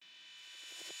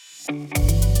Well,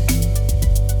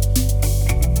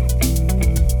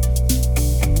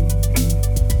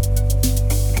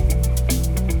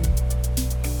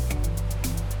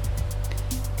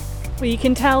 you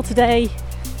can tell today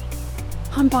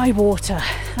I'm by water,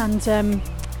 and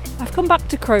I've come back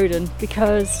to Crowden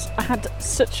because I had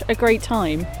such a great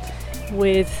time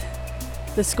with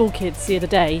the school kids the other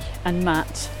day and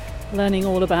Matt, learning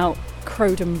all about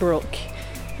Crowden Brook.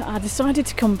 I decided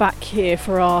to come back here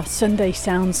for our Sunday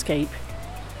soundscape.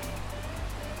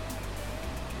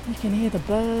 You can hear the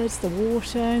birds, the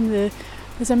water, and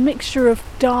there's a mixture of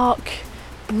dark,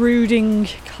 brooding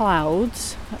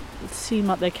clouds that seem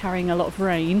like they're carrying a lot of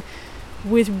rain,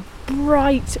 with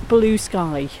bright blue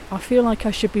sky. I feel like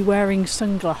I should be wearing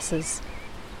sunglasses.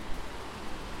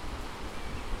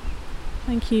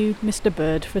 Thank you, Mr.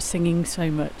 Bird, for singing so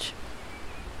much.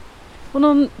 Well,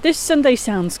 on this Sunday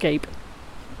soundscape,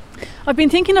 I've been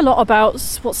thinking a lot about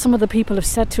what some of the people have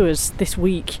said to us this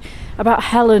week about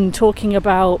Helen talking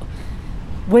about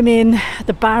women,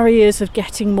 the barriers of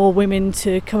getting more women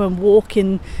to come and walk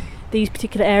in these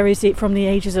particular areas from the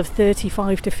ages of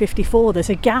 35 to 54. There's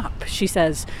a gap, she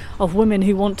says, of women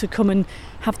who want to come and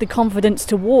have the confidence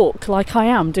to walk like I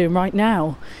am doing right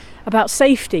now. About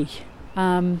safety,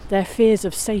 their fears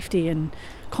of safety and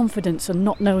confidence and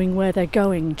not knowing where they're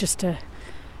going, just to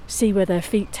see where their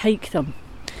feet take them.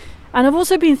 And I've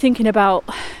also been thinking about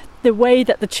the way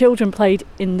that the children played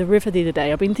in the river the other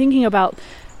day. I've been thinking about,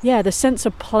 the sense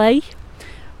of play,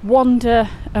 wonder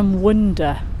and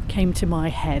wonder came to my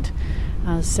head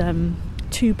as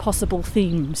two possible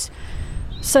themes.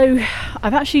 So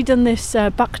I've actually done this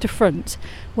back to front,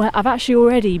 where I've actually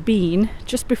already been,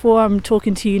 just before I'm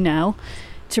talking to you now,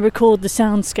 to record the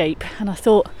soundscape, and I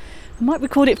thought I might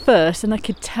record it first and I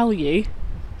could tell you,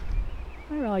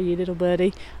 where are you, little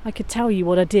birdie? I could tell you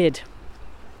what I did.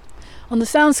 On the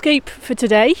soundscape for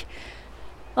today,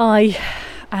 I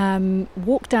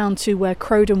walked down to where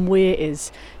Crowden Weir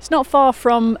is. It's not far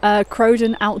from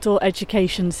Crowden Outdoor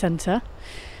Education Centre,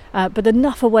 but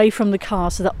enough away from the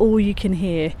car so that all you can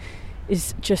hear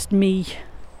is just me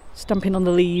stumping on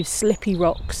the leaves, slippy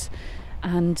rocks,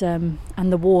 and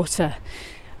the water.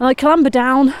 And I clamber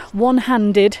down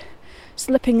one-handed,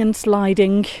 slipping and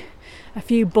sliding, a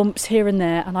few bumps here and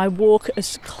there, and I walk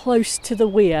as close to the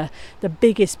weir, the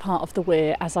biggest part of the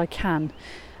weir, as I can.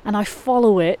 And I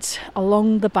follow it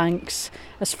along the banks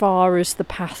as far as the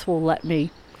path will let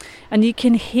me. And you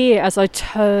can hear as I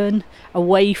turn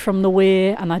away from the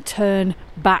weir and I turn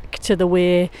back to the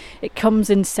weir, it comes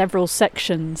in several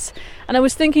sections. And I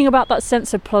was thinking about that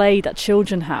sense of play that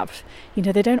children have. You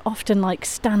know, they don't often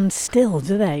stand still,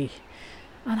 do they?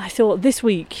 And I thought this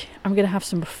week I'm going to have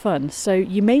some fun. So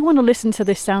you may want to listen to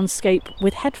this soundscape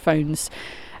with headphones.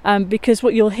 Because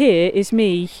what you'll hear is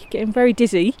me getting very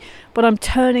dizzy, but I'm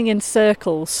turning in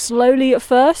circles, slowly at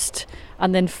first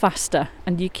and then faster,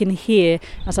 and you can hear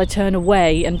as I turn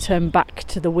away and turn back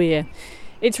to the weir.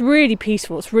 It's really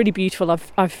peaceful, it's really beautiful.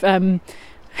 I've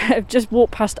just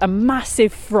walked past a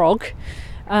massive frog,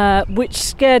 which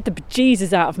scared the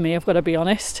bejesus out of me, I've got to be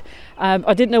honest.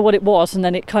 I didn't know what it was, and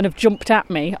then it kind of jumped at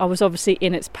me. I was obviously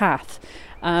in its path.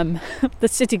 The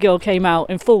city girl came out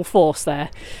in full force there.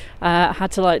 I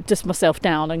had to dust myself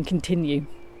down and continue.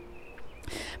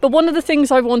 But one of the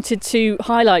things I wanted to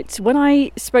highlight, when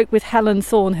I spoke with Helen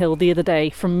Thornhill the other day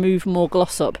from Move More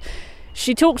Glossop,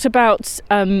 she talked about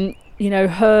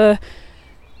her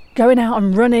going out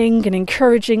and running and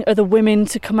encouraging other women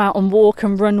to come out and walk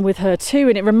and run with her too.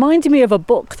 And it reminded me of a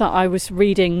book that I was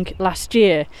reading last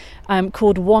year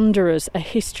called Wanderers, A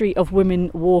History of Women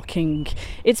Walking.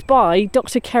 It's by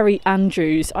Dr. Kerry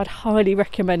Andrews. I'd highly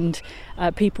recommend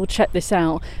people check this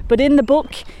out. But in the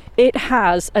book, it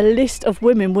has a list of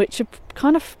women which have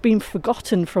kind of been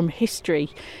forgotten from history.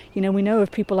 You know, we know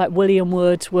of people like William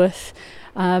Wordsworth,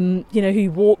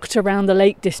 who walked around the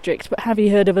Lake District, but have you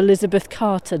heard of Elizabeth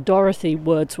Carter, Dorothy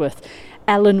Wordsworth,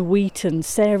 Ellen Wheaton,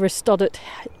 Sarah Stoddart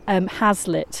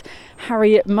Hazlitt,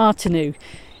 Harriet Martineau?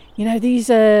 You know, these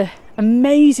are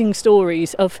amazing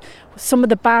stories of some of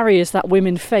the barriers that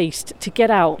women faced to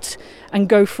get out and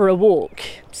go for a walk,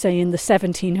 say in the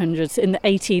 1700s, in the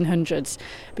 1800s,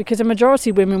 because a majority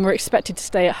of women were expected to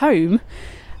stay at home.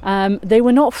 They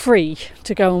were not free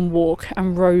to go and walk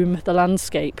and roam the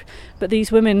landscape, but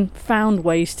these women found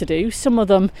ways to do. Some of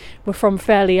them were from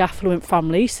fairly affluent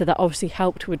families, so that obviously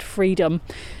helped with freedom.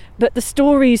 But the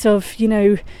stories of,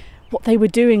 what they were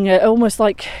doing are almost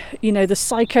like, the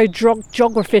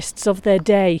psychogeographists of their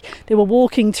day. They were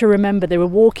walking to remember, they were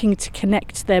walking to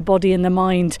connect their body and their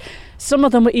mind. Some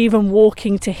of them were even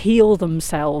walking to heal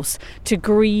themselves, to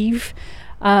grieve,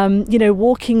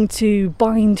 walking to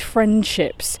bind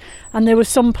friendships. And there was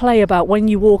some play about when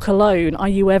you walk alone, are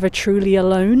you ever truly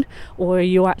alone, or are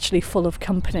you actually full of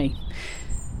company?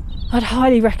 I'd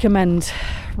highly recommend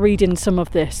reading some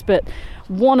of this, but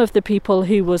one of the people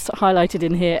who was highlighted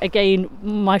in here, again,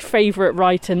 my favourite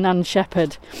writer, Nan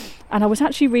Shepherd, and I was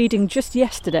actually reading just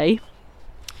yesterday,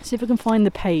 see if I can find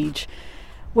the page,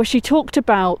 where she talked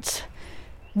about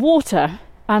water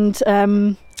and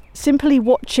simply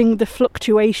watching the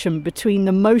fluctuation between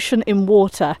the motion in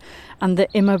water and the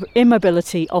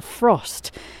immobility of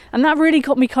frost. And that really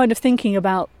got me kind of thinking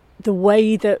about the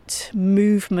way that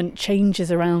movement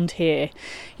changes around here.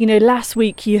 Last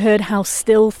week you heard how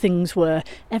still things were.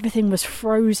 Everything was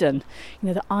frozen.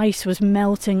 The ice was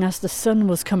melting as the sun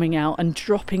was coming out and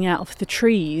dropping out of the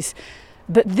trees.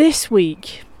 But this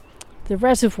week, the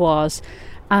reservoirs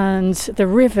and the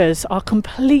rivers are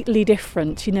completely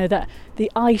different. That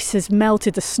the ice has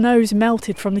melted, the snow's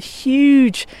melted from the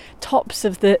huge tops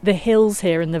of the hills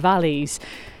here in the valleys.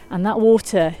 And that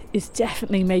water is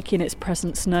definitely making its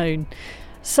presence known.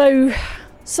 So,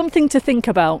 something to think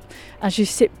about as you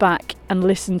sit back and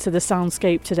listen to the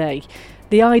soundscape today.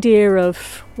 The idea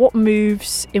of what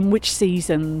moves in which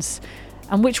seasons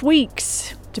and which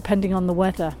weeks, depending on the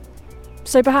weather.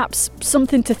 So perhaps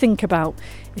something to think about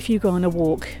if you go on a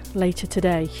walk later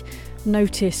today.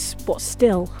 Notice what's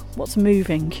still, what's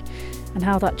moving, and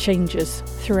how that changes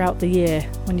throughout the year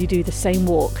when you do the same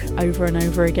walk over and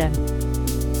over again.